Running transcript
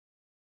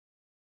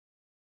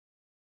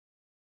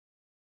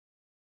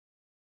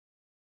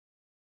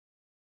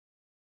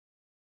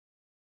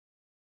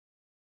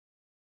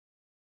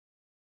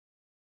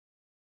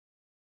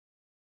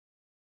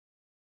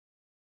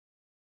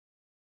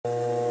Now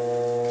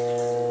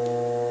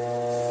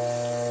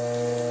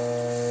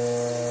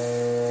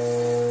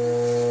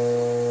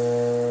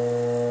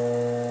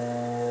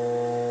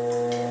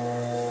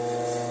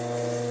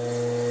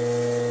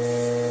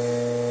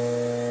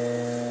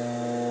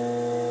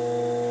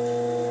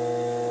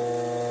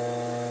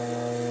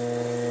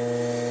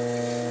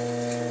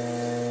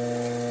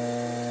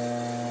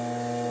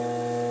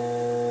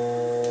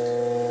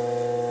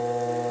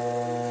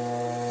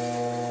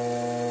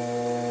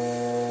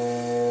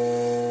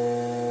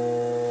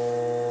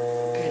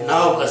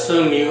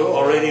assume you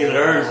already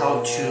learned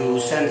how to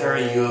center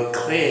your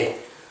clay.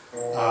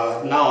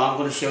 Now I'm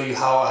going to show you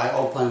how I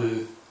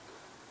open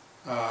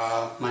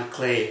my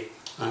clay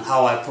and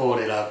how I pull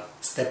it up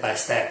step by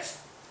step.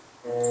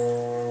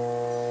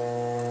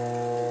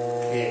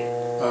 Okay.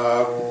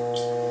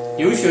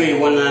 Usually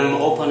when I'm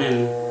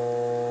opening,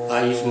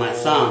 I use my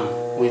thumb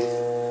with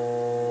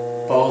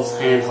both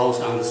hand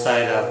holds on the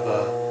side of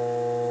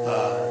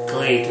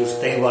clay to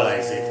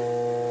stabilize it.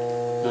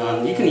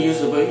 You can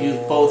use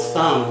both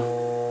thumb,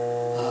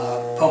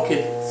 poke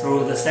it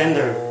through the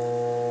center,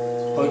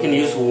 or you can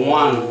use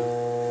one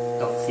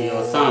of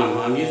your thumb.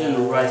 I'm using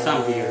the right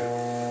thumb here.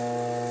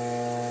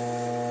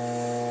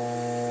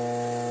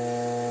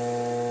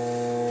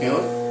 Okay.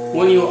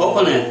 When you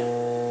open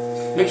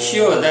it, make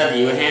sure that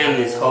your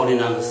hand is holding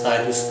on the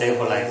side to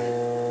stabilize it.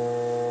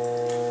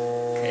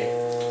 Okay,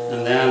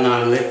 and then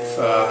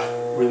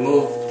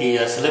remove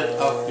the slip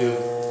of your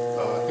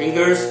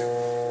fingers.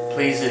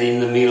 Place it in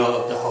the middle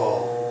of the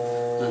hole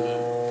and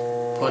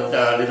put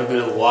a little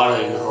bit of water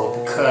in the hole,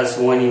 because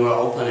when you are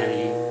opening,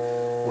 you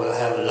will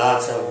have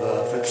lots of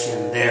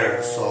friction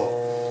there, so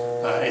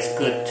it's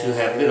good to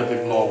have a little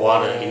bit more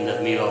water in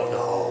the middle of the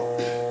hole.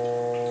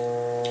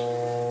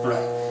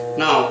 Right,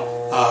 now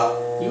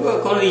you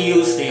are going to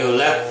use your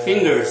left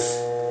fingers,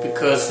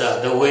 because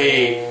the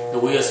way the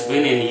wheel is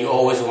spinning, you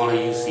always want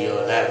to use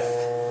your left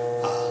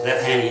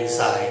hand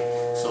inside,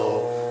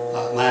 so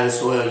might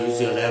as well use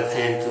your left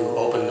hand to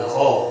open the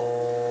hole.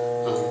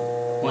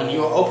 When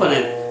you open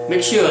it,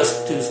 make sure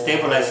to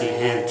stabilize your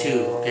hand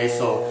too. Okay,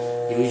 so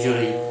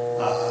usually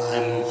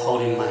I'm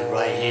holding my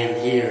right hand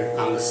here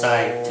on the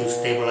side to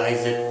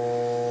stabilize it,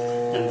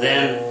 and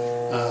then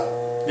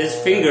these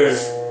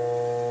fingers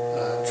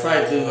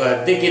try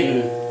to dig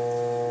in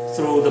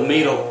through the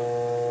middle,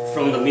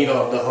 from the middle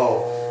of the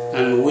hole,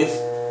 and with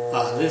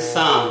this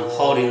thumb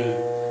holding,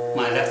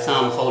 my left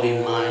thumb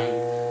holding my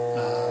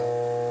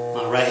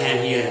right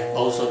hand here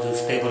also to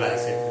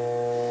stabilize it.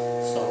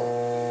 So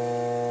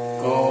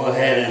go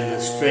ahead and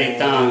straight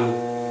down,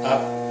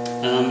 up.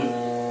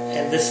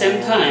 At the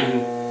same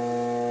time,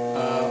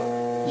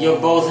 your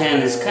both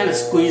hand is kind of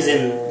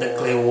squeezing the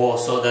clay wall,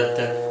 so that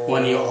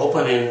when you're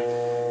opening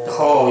the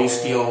hole,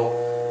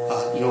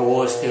 your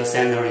wall is still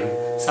centering.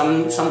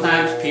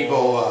 Sometimes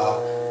people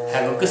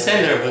have a good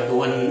center, but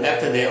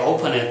after they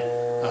open it,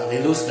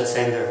 they lose the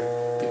center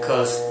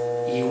because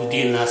you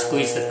did not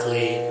squeeze the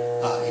clay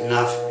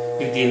enough.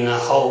 You did not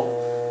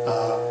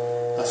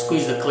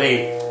squeeze the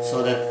clay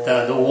so that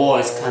the wall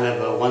is kind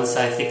of one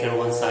side thicker,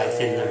 one side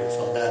thinner,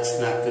 so that's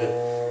not good.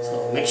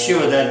 So make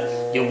sure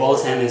that your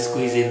both hand is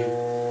squeezing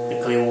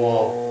the clay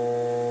wall.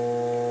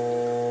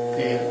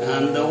 Okay,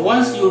 and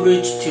once you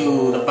reach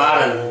to the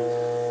bottom,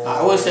 I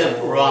always say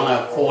around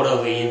 1/4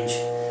 of an inch,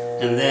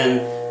 and then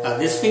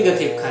this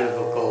fingertip kind of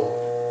will go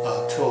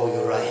toward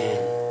your right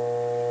hand.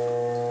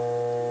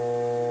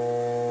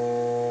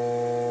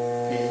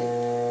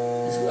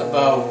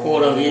 About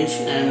 1/4 of an inch,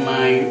 and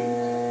my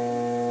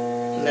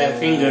left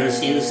fingers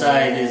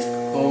inside is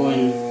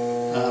going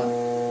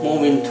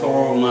moving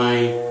toward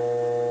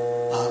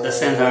the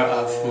center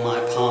of my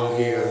palm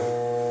here.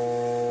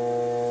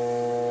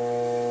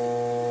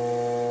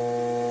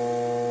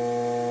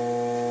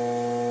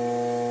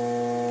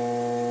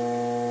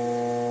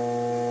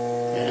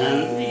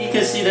 And you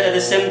can see that at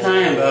the same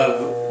time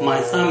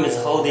my thumb is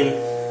holding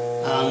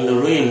on the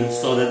rim,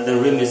 so that the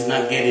rim is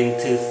not getting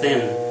too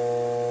thin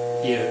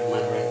here,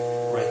 my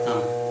right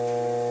thumb.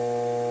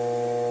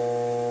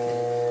 Okay.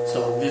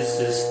 So this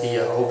is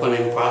the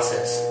opening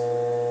process.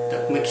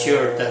 Make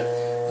sure that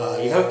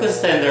you have good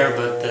center,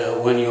 but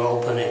when you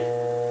open it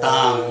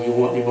down, you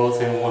both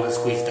want to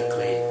squeeze the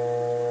clay.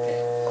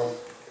 Okay.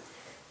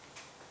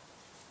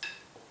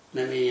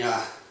 Let me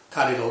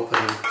cut it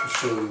open to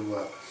show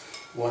you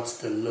what's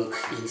the look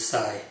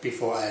inside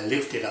before I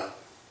lift it up.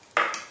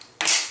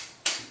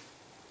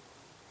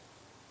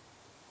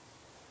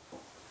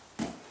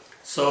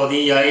 So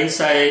the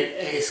inside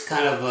is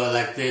kind of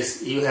like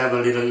this. You have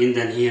a little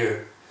indent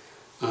here.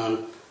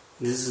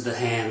 This is the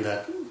hand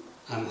that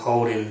I'm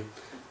holding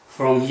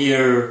from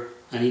here,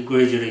 and you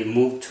gradually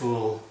move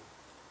to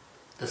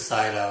the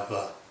side of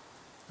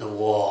the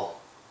wall.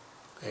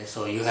 Okay,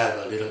 so you have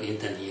a little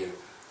indent here,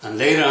 and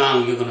later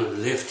on you're going to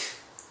lift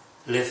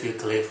your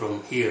clay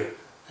from here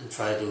and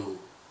try to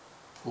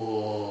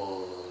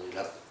pull it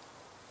up.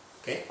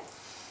 Okay.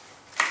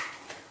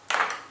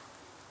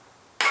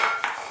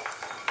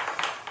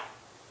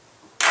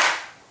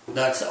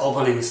 That's the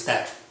opening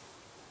step.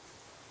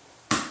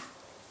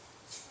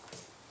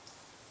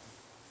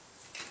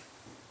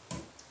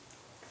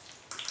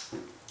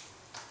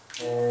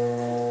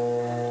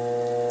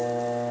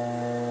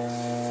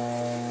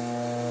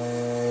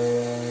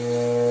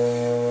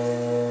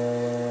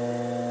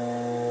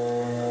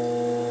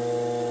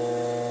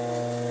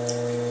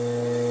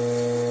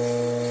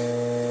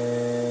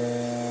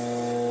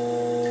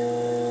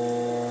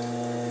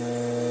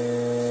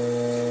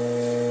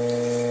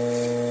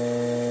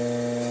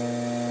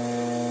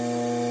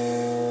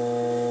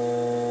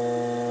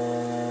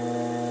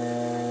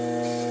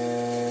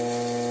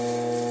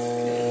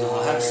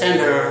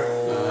 Center,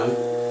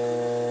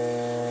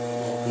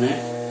 open it.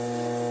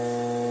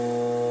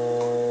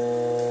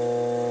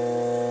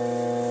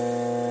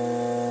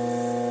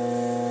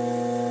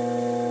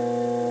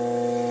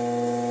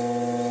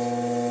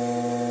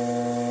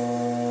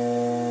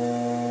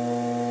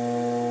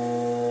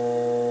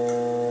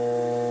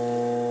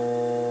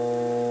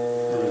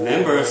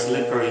 Remember,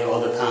 slippery all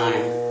the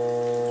time.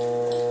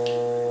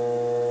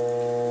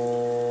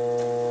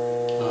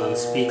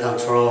 Speed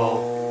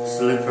control,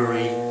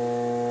 slippery.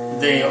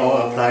 They all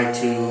apply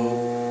to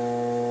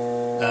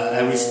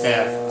every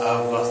step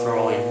of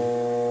throwing.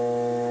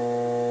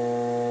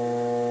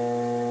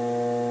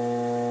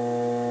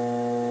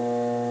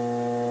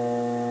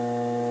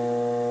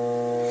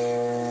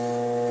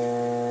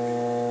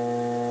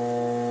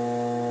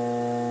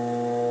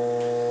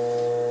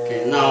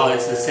 Okay, now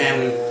it's the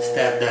same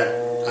step that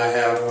I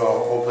have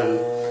opened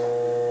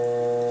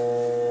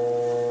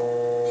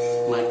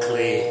my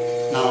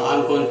clay. Now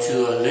I'm going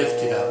to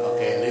lift it up.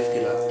 Okay, lift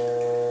it up.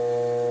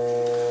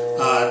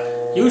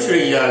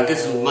 Usually,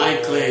 because my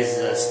clay is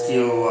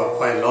still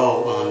quite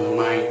low, and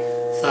my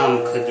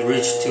thumb could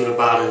reach to the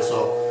bottom,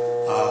 so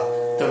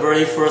the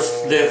very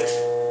first lift,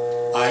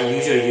 I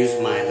usually use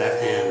my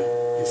left hand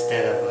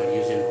instead of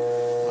using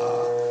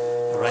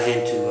the right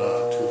hand to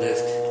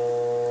lift.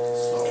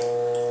 So,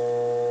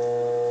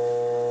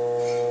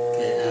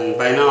 okay, and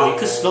by now you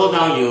can slow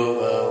down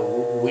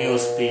your wheel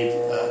speed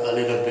a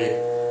little bit,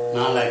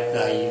 not like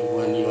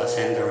when you are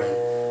centering.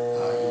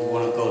 You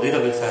want to go a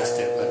little bit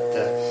faster, but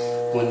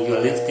when you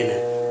are lifting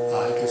it,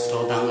 you can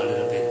slow down a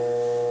little bit.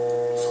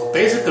 So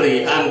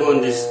basically, I'm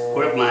going to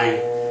grab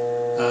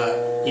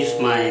use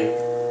my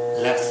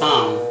left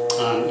thumb,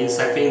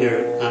 inside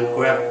finger, and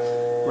grab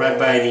right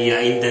by the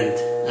indent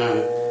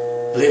and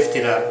lift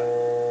it up,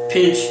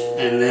 pinch,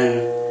 and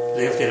then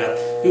lift it up.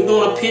 You don't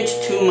want to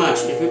pinch too much.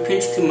 If you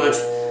pinch too much,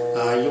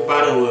 your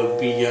bottom will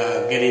be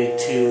getting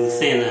too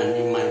thin, and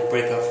you might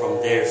break up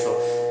from there. So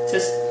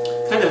just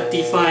kind of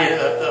define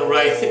a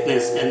right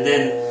thickness, and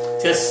then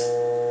just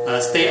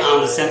stay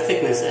on the same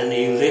thickness, and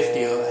you lift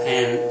your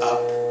hand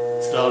up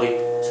slowly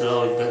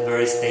but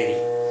very steady.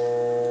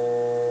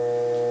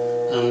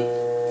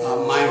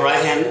 My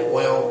right hand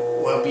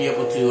will be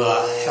able to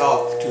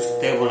help to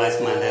stabilize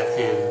my left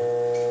hand.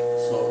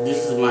 So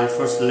this is my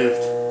first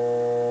lift.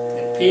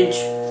 Okay, pinch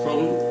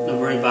from the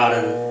very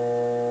bottom.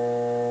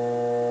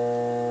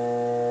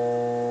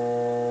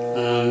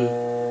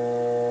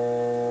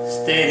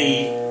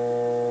 Steady,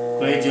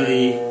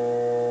 gradually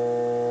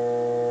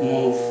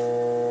move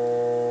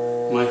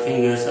my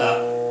fingers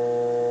up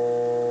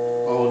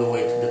all the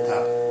way to the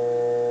top.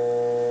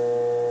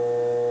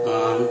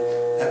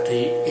 After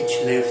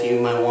each lift, you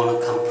might want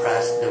to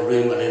compress the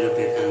rim a little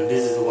bit, and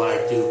this is what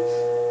I do.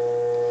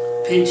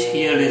 Pinch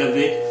here a little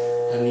bit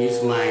and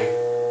use my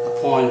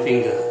point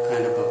finger,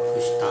 kind of a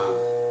push down,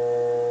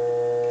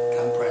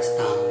 compress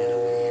down a little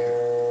bit here.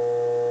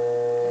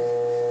 Okay.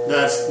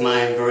 That's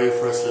my very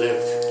first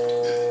lift.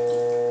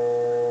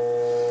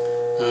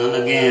 And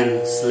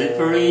again,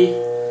 slippery.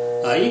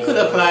 You could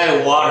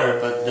apply water,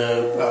 but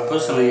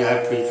personally I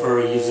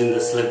prefer using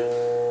the slip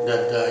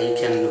that you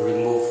can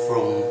remove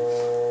from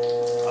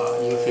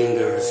your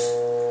fingers.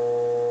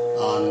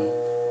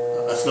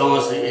 As long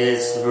as it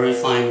is very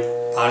fine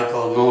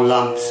particle, no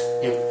lumps.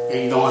 If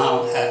you don't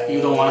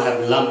want to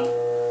have lump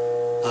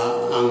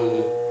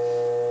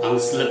on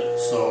slip.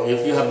 So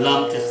if you have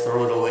lump, just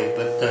throw it away.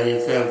 But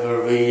if you have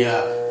a very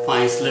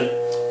fine slip,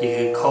 you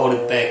can coat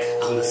it back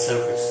on the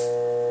surface.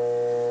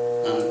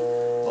 And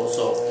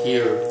also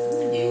here,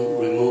 you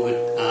remove it,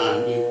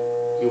 and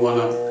you want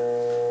to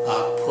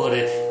put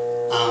it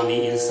on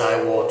the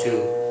inside wall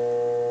too.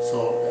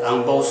 So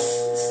on both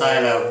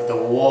sides of the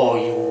wall,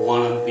 you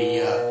want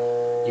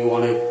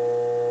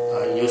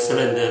your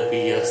cylinder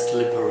be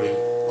slippery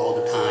all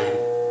the time.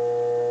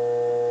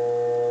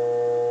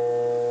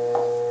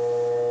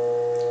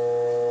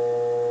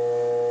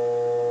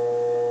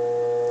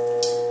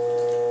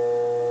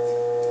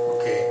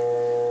 Okay,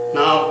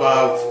 now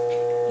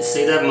you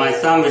see that my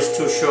thumb is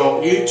too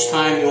short. Each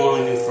time you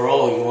want to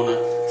throw, you want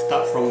to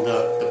start from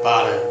the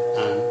bottom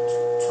and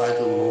try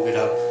to move it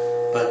up.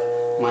 But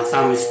my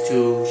thumb is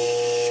too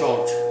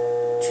short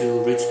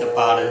to reach the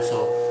bottom,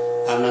 so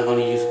I'm not going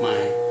to use my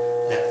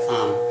left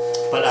thumb.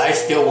 But I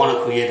still want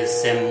to create the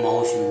same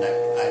motion, like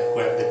I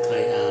grab the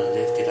clay and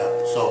lift it up.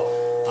 So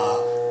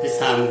this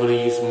time I'm going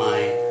to use my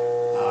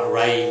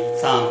right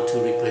thumb to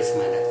replace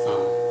my left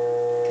thumb.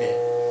 Okay.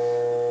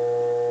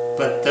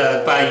 But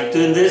by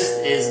doing this,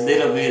 it's a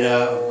little bit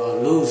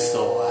loose,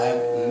 so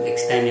I'm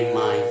extending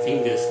my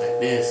fingers like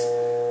this,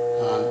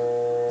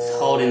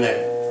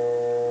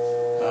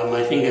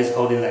 finger is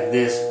holding like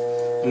this.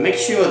 And make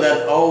sure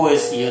that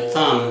always your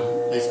thumb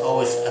is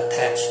always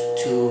attached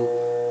to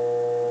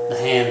the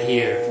hand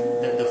here,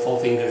 the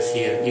four fingers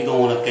here. You don't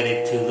want to get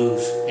it too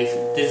loose. If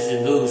this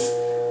is loose,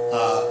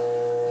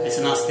 it's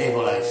not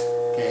stabilized.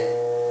 Okay.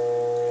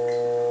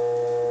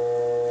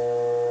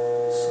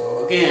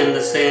 So again, the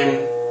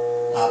same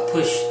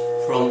push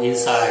from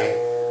inside.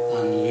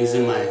 I'm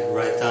using my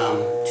right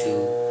thumb to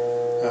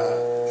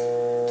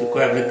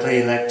grab the clay,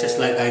 just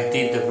like I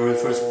did the very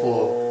first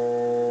pour.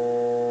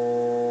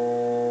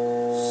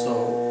 So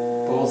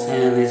both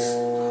hands is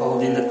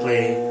holding the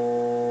clay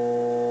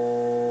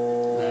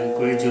and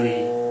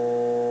gradually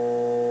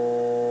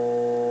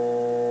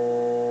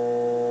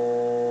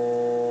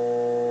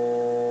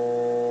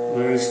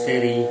very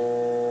steady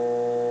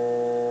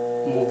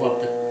move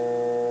up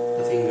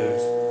the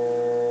fingers.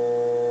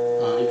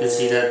 You can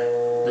see that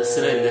the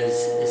cylinder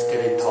is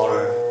getting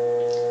taller.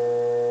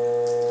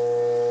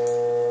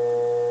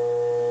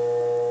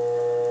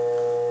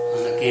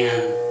 And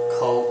again,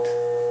 coat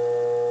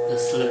the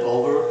slip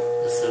over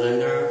the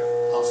cylinder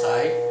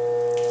outside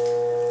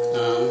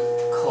and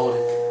coat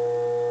it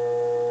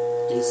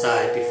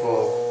inside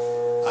before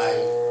I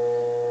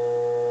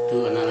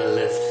do another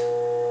lift.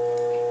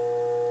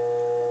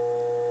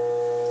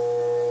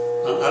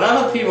 A lot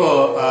of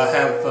people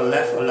have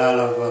left a lot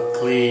of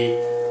clay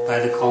by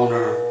the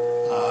corner.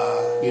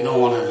 You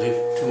don't want to leave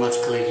too much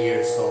clay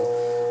here, so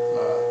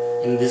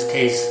in this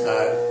case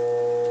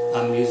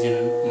I'm using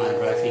my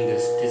right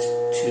fingers, these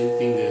two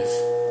fingers,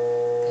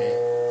 okay,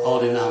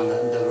 holding on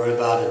the very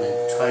bottom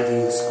and try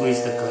to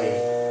squeeze the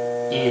clay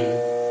in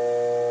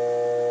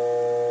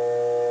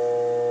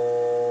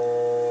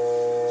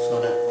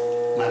so that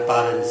my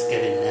bottom is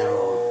getting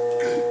narrow.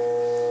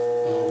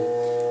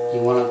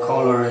 You want to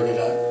color it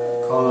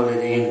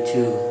in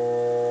too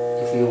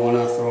if you want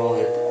to throw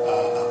it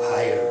up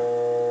higher.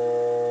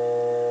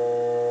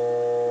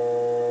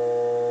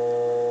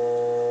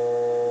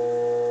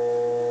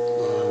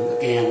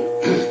 Again,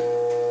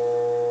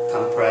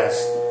 compress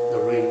the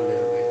rim a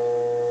little bit.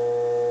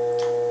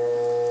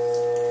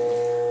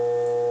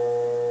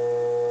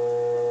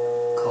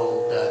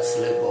 Coat that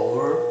slip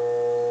over.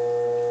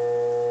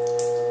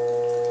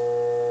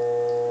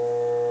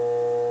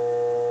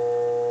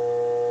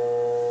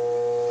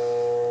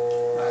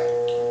 Right.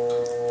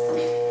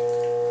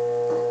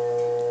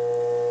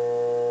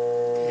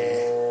 Okay.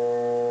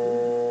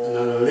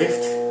 Another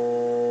lift.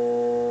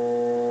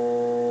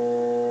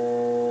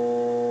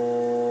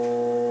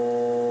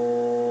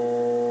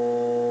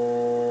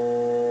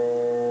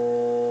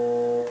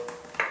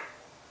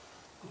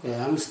 Okay,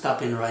 I'm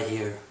stopping right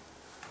here,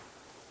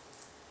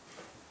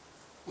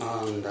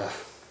 and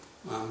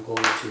I'm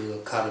going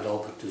to cut it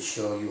open to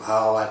show you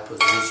how I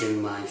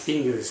position my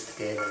fingers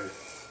together.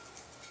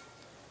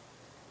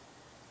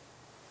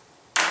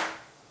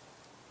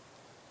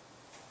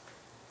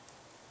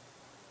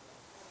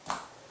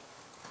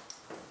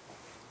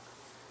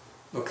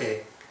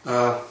 Okay,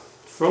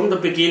 from the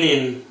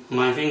beginning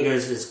my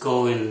fingers is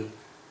going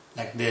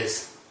like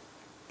this.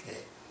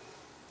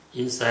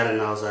 Inside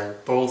and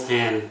outside, both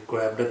hands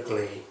grab the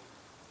clay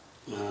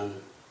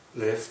and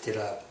lift it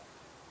up.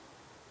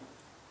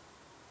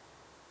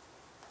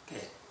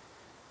 Okay,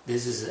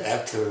 this is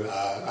after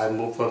I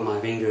move up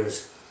my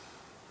fingers.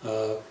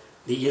 The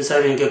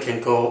inside finger can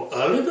go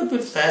a little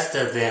bit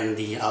faster than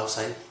the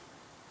outside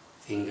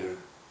finger,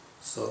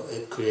 so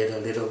it creates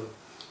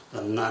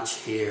a notch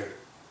here.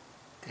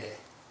 Okay,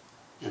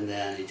 and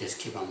then you just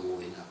keep on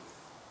moving up.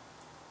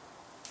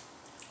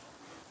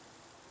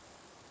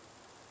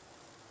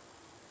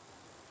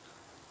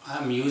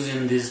 I'm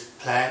using this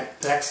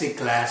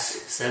plexiglass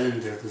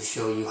cylinder to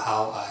show you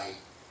how I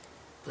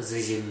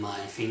position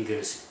my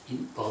fingers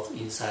both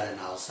inside and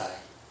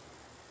outside.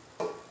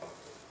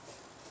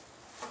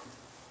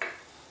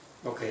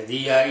 Okay,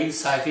 the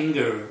inside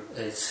finger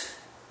this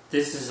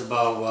is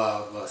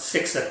about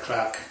 6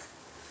 o'clock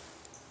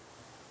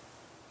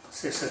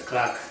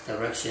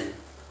direction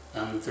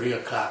and 3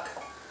 o'clock.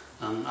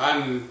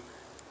 I'm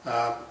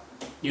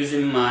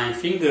using my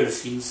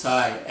fingers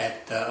inside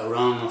at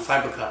around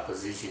 5 o'clock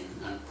position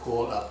and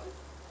pull up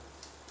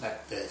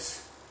like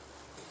this.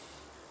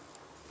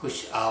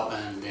 Push out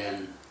and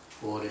then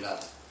pull it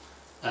up.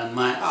 And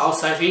my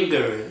outside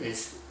finger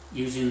is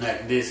using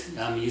like this.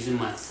 I'm using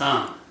my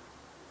thumb.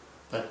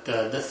 But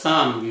the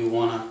thumb you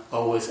want to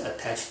always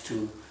attach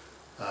to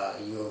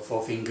your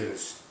four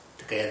fingers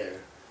together.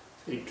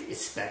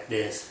 It's like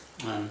this,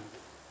 and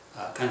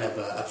kind of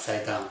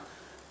upside down.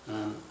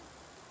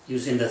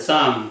 Using the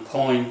thumb,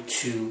 point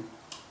to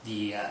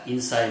the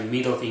inside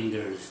middle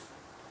fingers,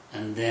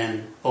 and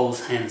then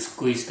both hands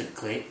squeeze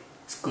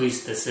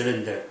the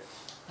cylinder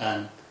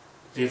and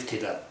lift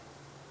it up.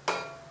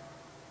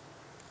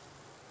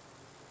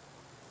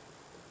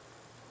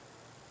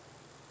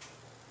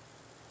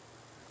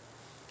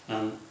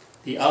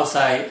 The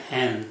outside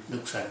hand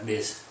looks like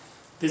this.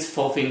 These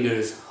four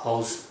fingers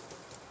holds,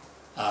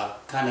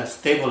 kind of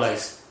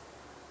stabilize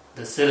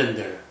the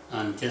cylinder,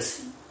 and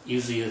just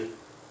use your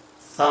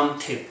thumb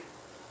tip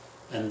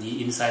and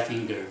the inside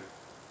finger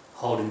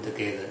holding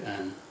together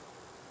and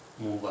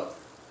move up.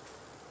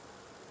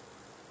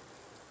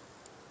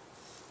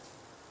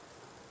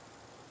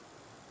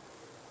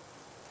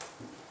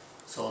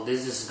 So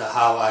this is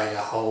how I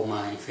hold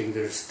my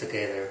fingers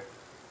together.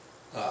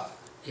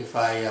 If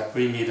I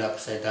bring it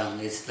upside down,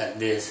 it's like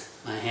this.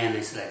 My hand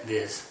is like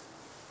this.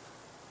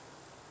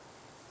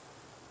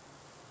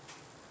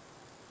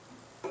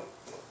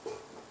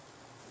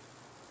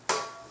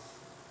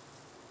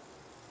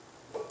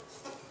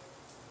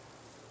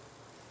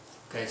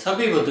 Okay, some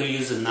people do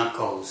use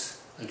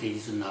knuckles. You can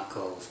use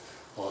knuckles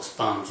or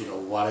sponge or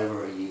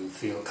whatever you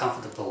feel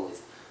comfortable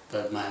with.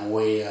 But my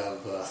way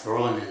of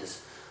throwing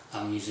is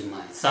I'm using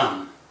my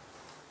thumb,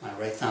 my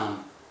right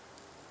thumb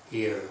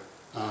here,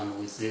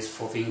 with these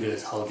 4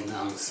 fingers holding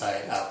on the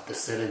side of the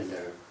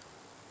cylinder.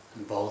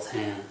 And both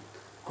hands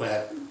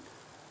grab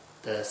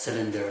the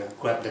cylinder,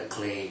 grab the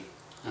clay,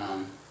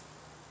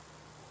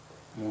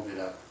 move it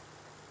up.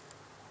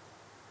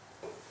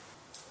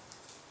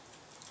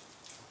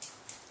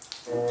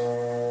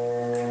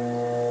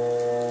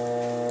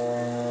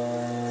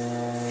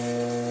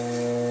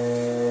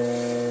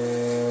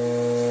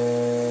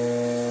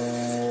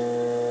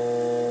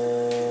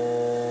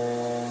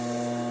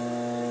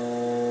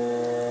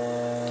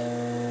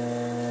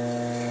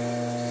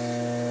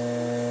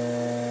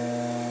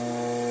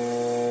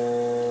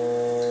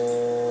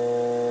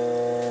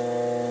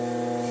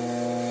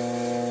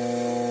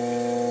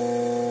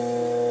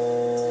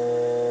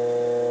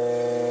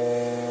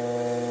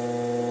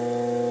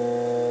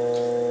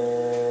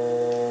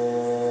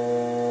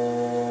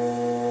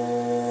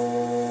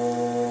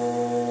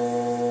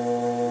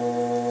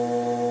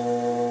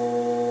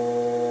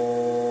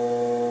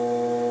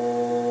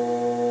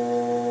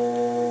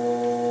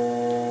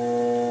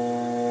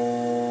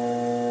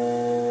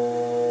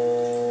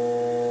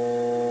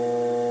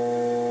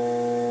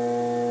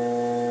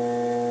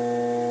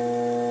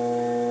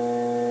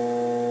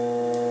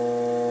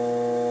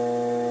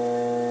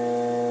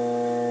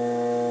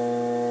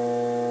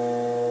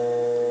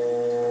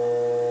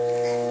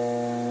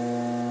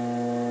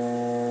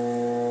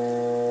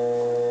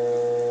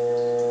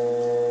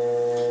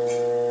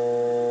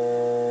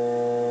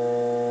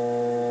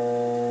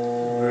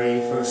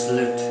 First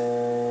lift.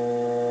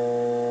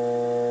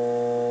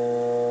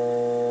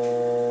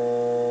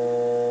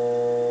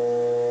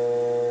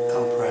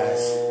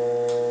 Compress.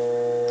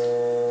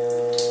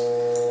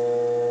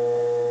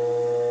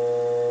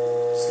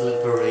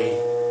 Slippery.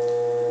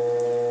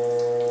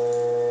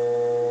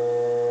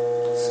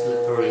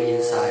 Slippery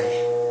inside.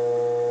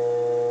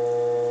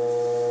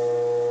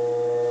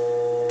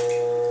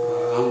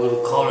 I'm going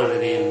to color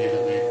it in a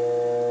little bit.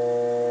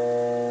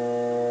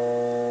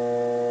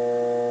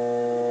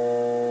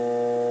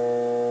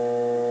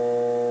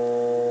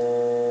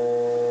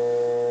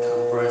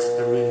 Compress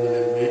the rim a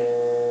little bit.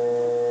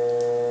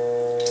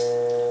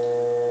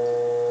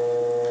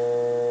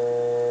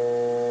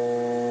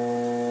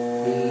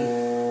 And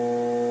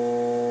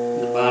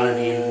the bottom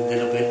in a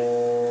little bit.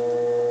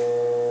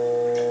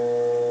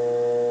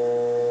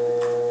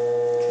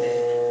 Okay,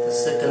 the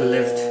second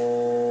lift.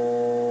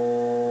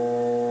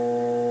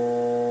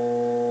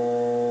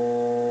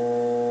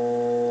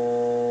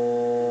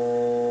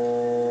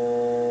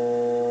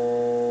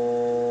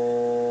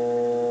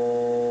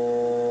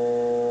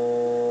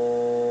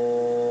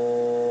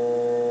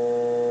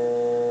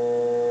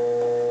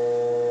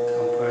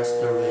 Compress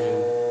the rim.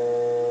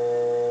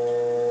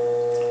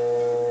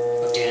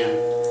 Again,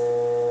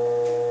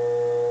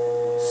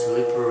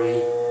 slippery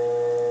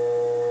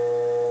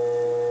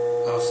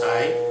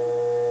outside.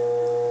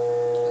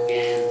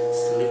 Again,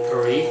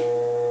 slippery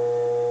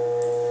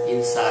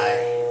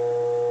inside.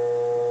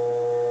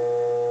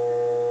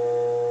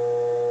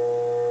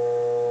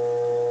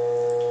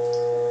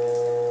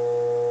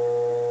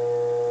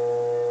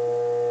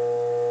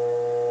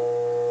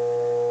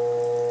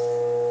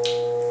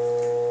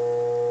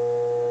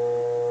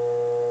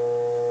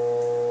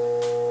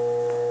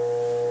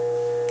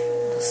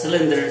 The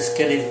cylinder is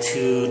getting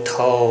too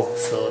tall,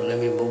 so let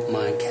me move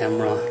my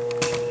camera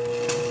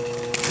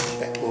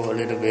backward a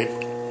little bit.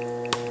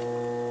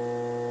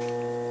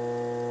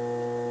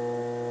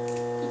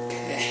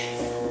 Okay.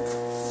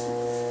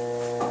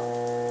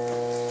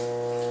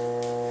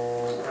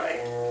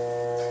 Alright.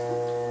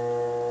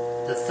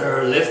 The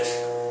third lift.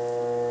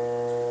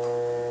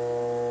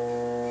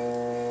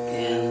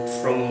 And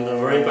from the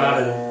very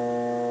bottom,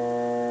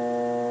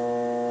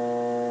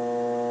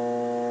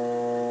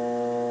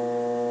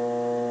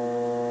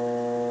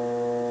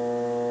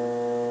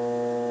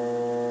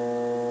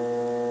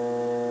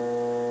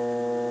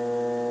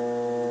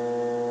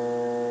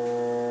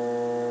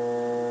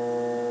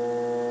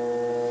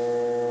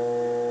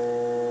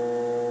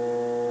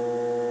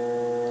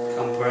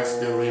 compress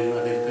the rim a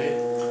little bit.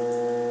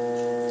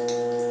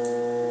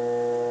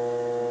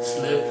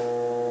 Slip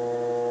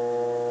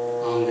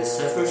on the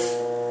surface.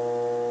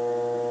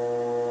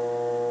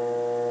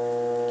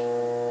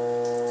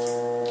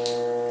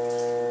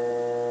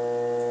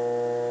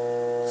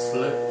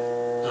 Slip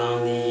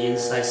on the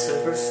inside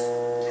surface.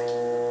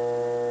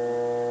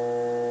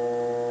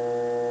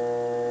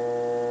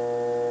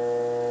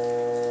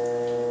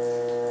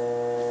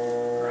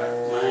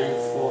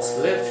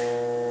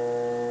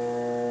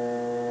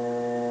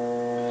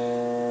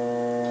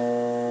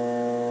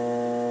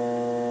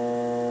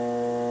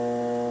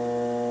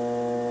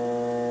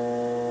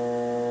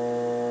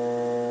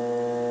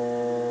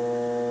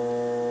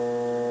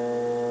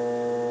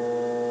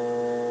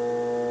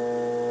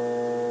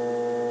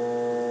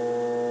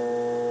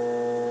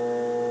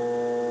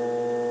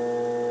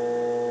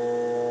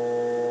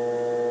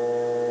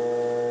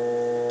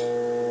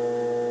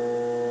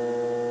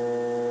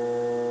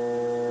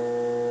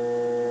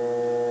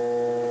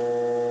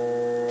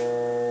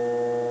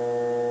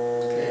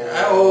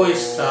 I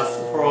always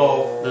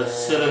throw the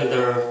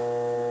cylinder,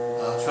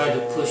 try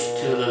to push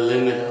to the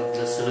limit of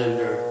the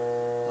cylinder.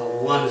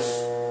 Once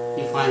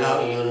you find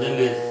out your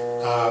limit,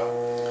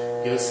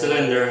 your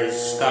cylinder is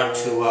start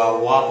to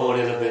wobble a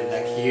little bit,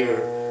 like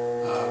here,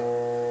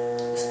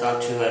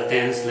 start to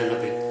dance a little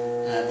bit.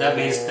 That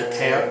means the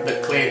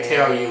clay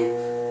tell you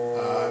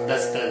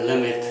that's the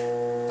limit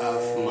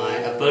of my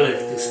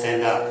ability to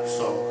stand up.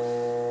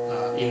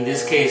 So in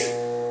this case,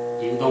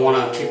 you don't want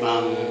to keep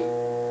on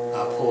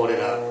pulling it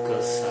up,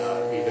 because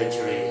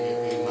eventually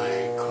it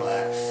might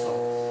collapse. So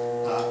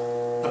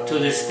up to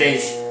this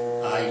stage,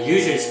 I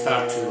usually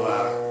start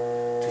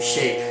to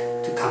shake,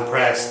 to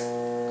compress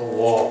the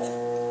wall,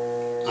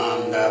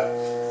 and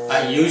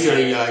I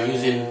usually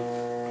using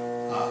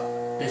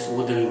this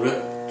wooden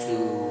rib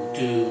to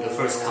do the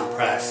first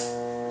compress.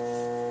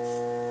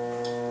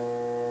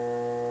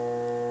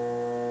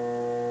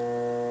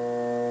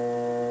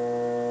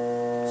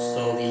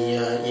 So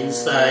the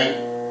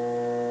inside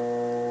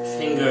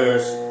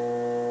fingers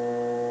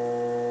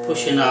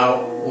pushing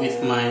out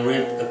with my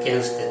rib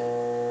against it.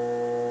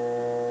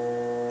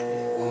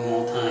 Okay, one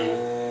more time.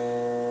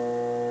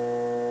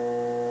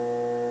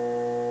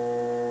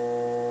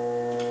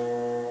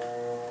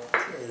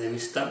 Okay, let me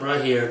stop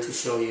right here to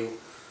show you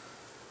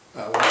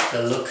what's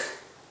the look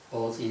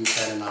both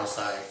inside and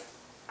outside.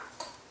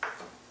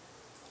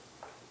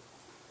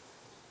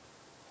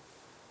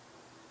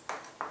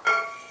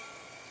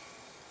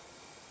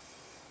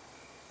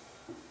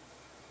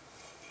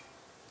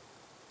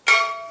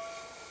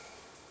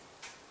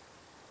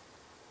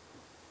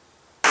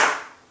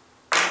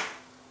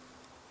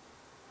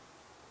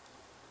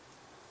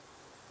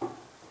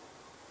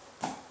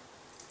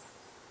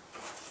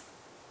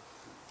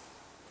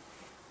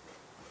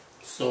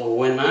 So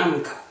when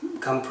I'm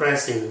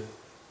compressing,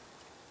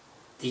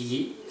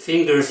 the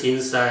fingers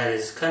inside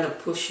is kind of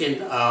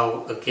pushing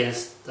out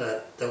against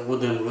the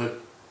wooden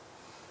rib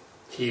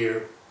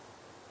here.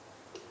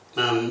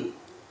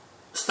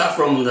 Start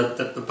from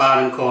the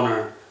bottom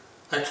corner.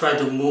 I try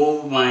to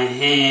move my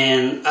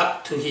hand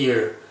up to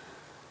here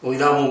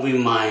without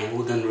moving my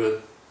wooden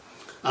rib,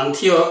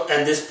 until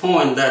at this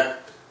point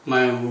that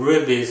my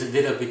rib is a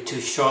little bit too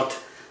short.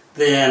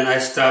 Then I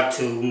start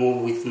to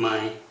move with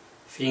my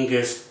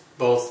fingers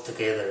both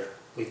together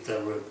with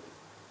the rib.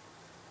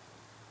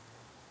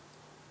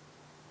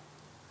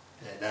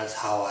 And that's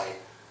how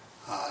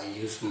I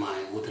use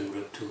my wooden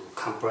rib to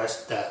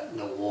compress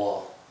the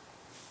wall.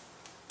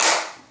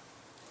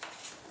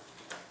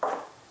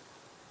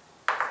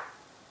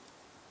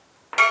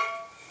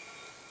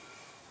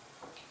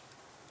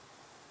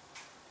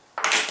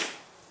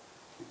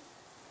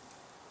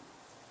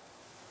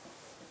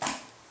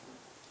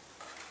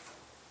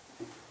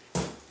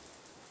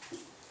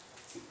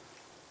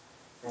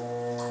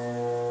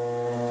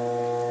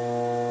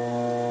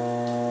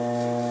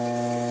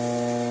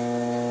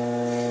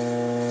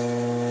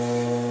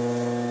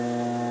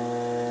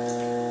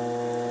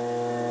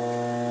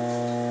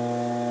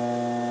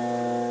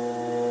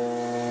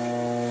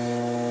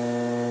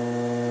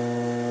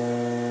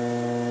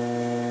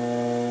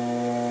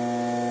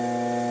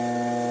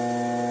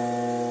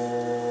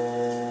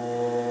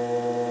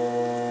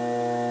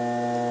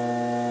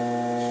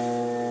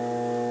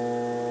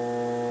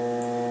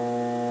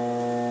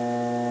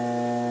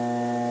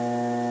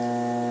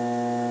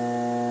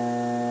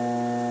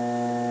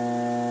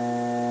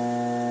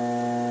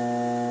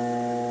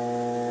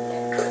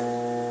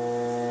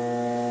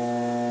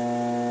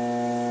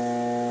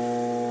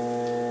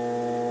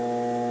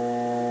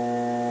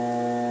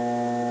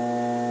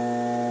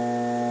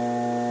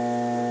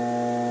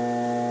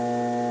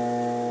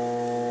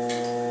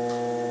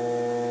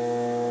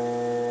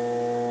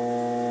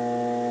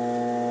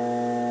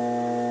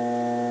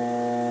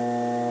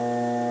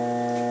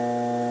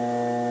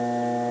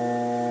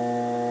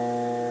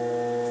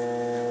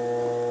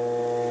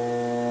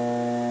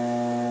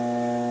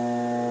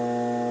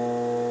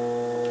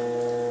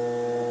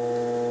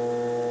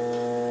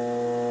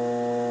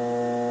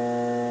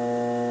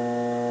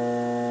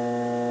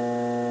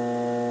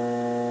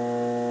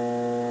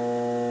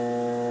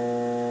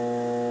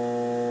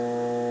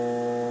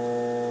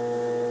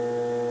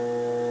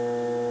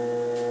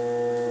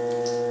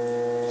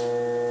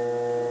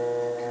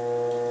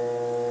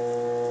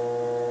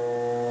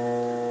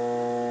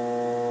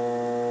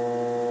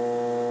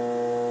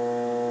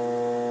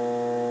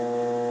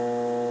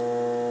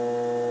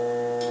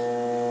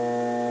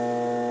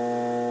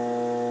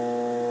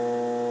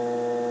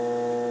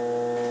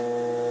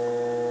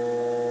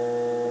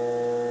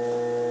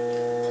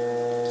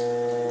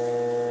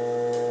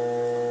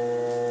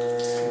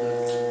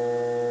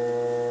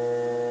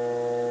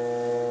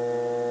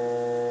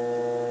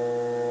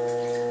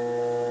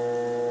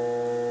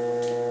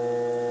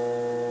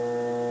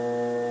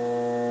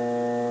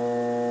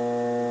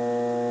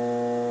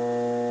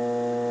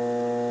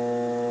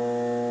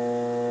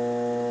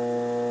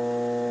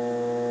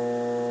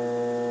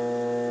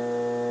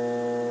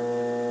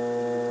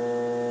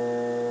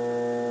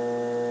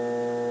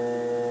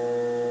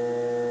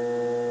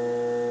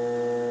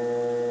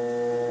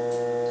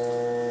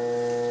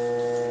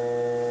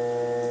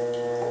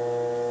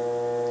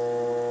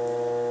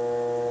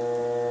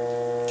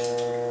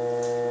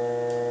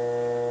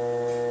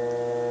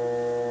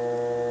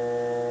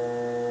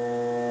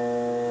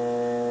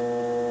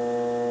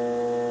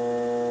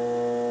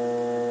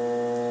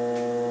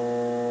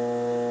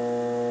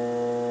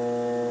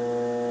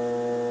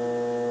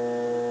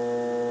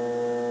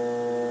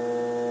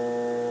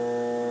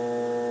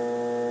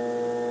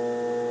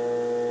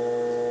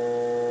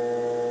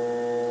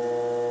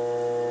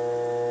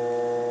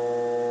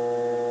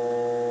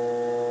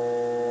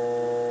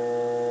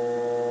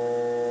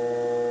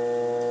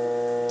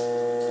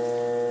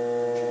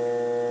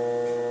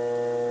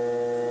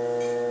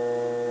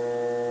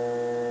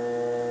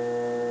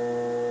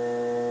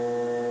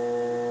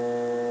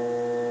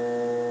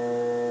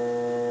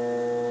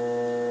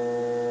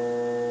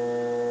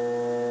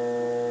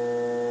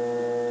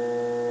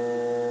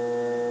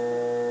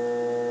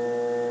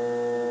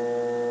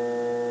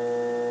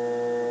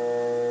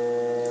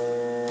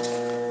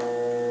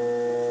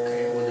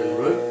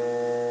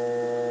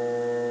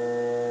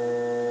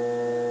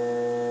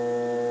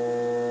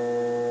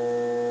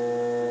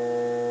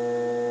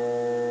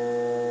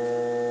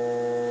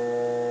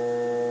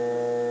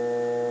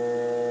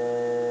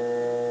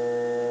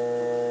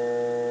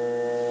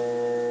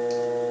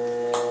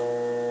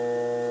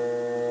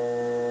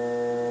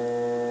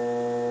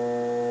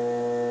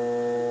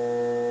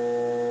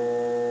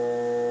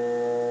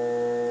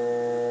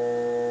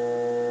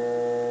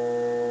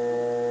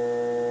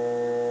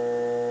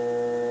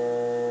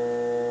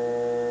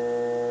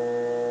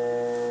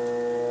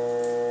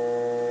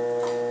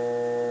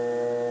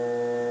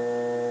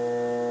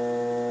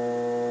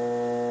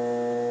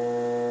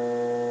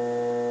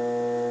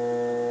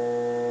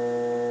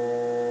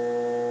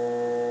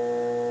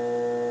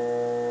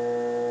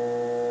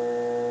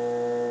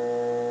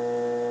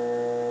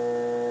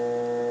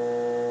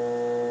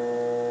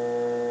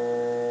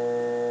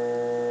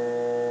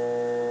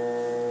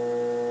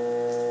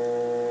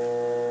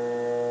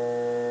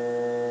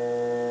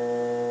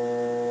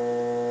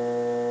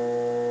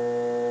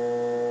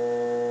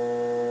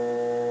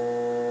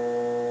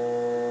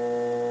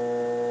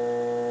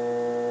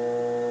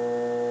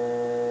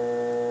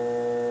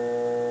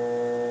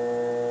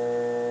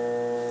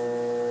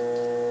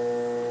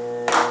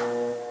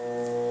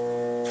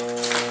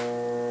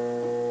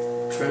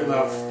 trim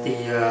off the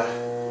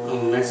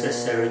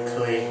unnecessary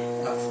clay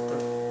of the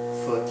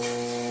foot.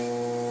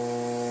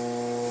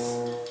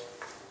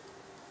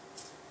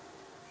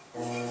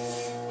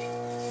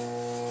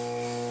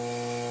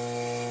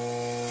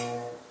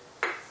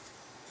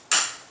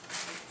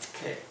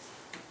 Okay.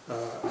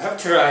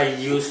 After I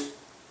use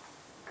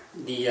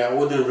the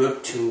wooden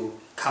rib to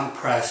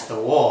compress the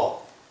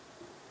wall,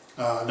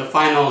 the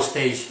final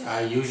stage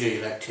I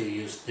usually like to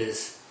use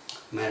this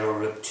metal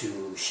rib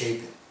to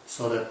shape it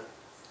so that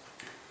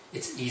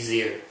it's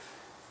easier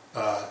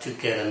to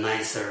get a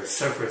nicer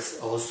surface,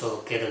 also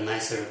get a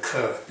nicer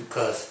curve,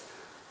 because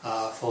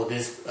for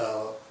this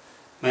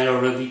metal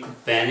rib you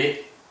could bend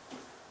it,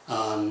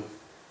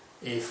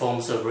 it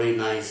forms a very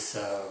nice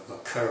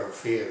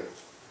curve here.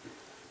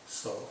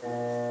 So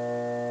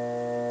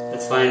the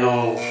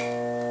final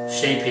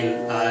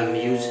shaping, I'm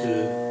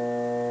using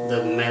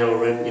the metal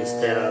rib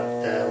instead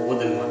of the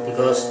wooden one,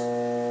 because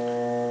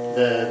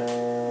the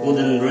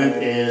wooden rib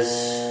is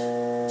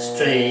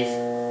straight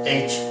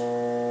edge,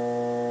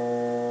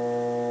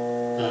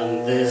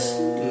 and this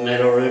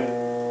metal rib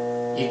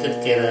you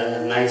could get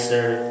a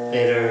nicer,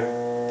 better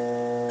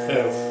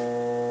curve.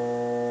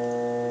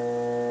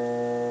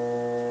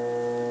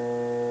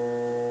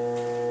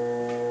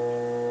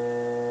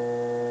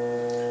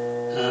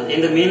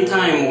 In the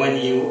meantime, when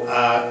you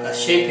are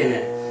shaping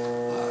it,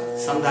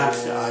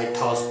 sometimes I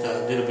toss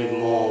a little bit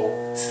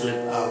more slip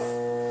of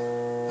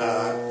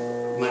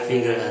my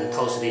finger and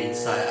toss it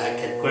inside. I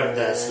can grab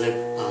that slip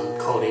and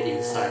coat it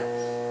inside.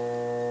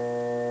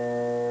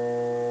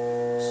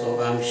 So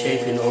I'm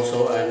shaping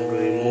also, I'm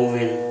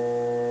removing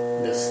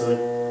the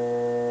slip.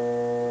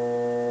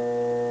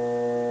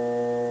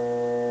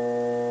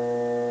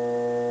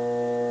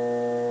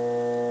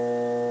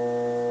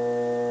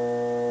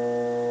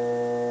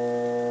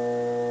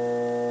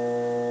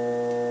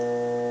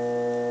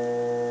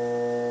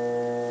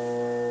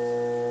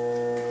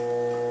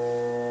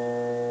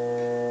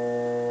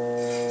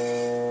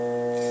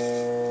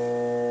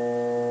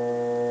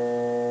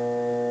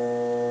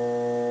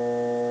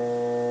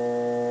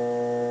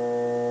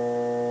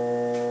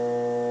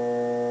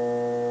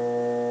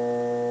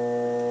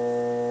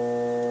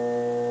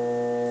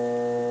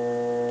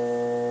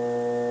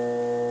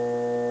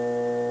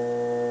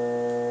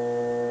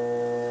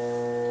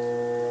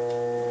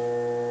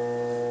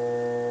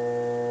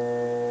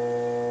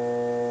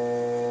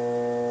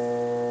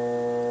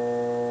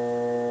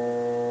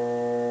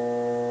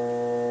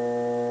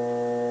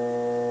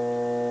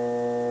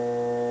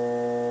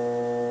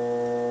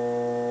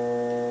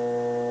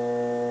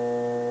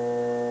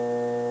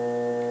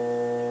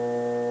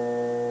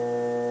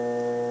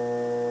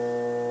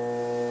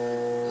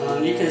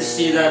 You can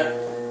see that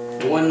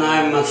when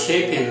I'm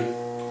shaping,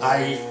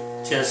 I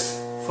just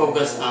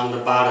focus on the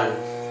bottom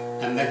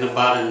and make the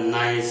bottom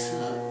nice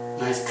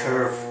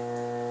curve.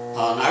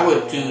 I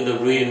will do the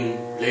rim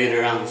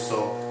later on,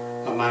 so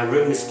my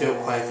rim is still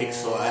quite thick,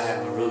 so I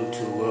have a room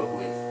to work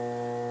with.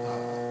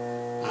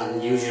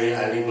 And usually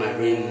I leave my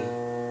rim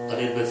a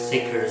little bit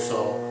thicker,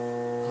 so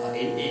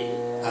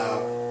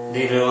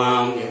later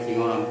on, if you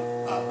want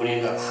to bring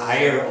it up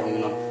higher or you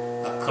want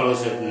to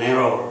close it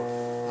narrower,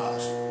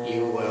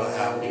 you will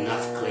have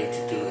enough clay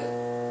to do it.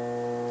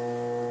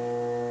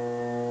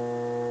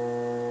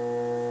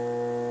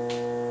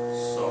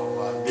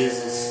 So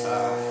this is,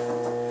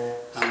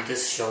 I'm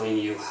just showing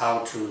you how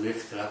to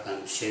lift it up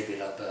and shape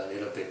it up a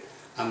little bit.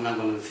 I'm not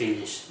going to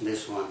finish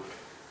this one.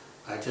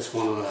 I just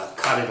want to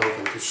cut it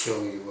open to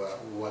show you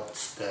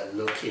what's the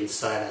look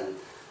inside, and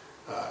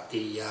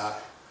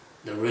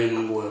the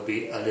rim will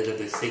be a little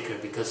bit thicker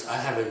because I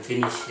haven't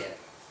finished yet.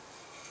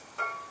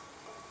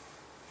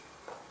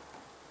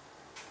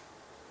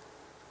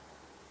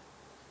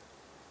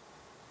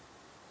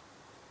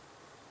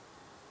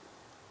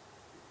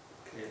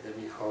 Okay, let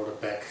me hold it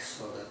back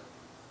so that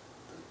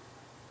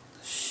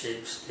the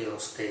shape still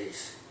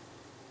stays.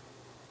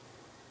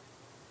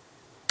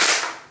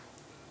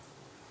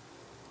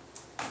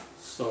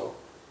 So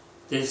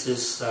this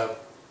is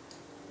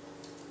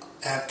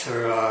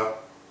after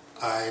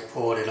I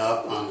poured it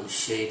up and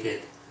shape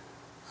it,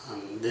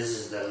 and this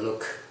is the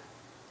look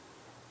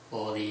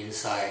for the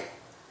inside.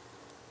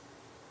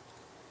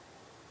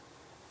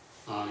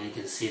 You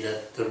can see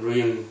that the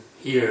rim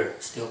here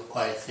is still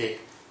quite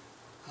thick.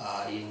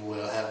 You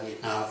will have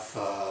enough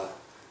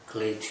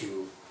clay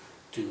to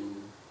do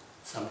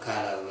some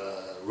kind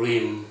of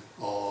rim,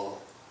 or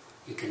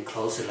you can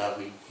close it up,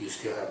 you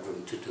still have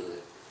room to do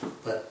it.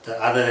 But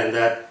other than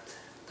that,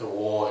 the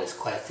wall is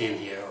quite thin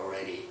here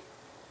already.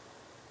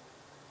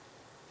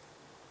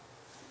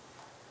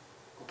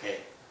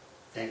 Okay,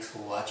 thanks for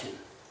watching.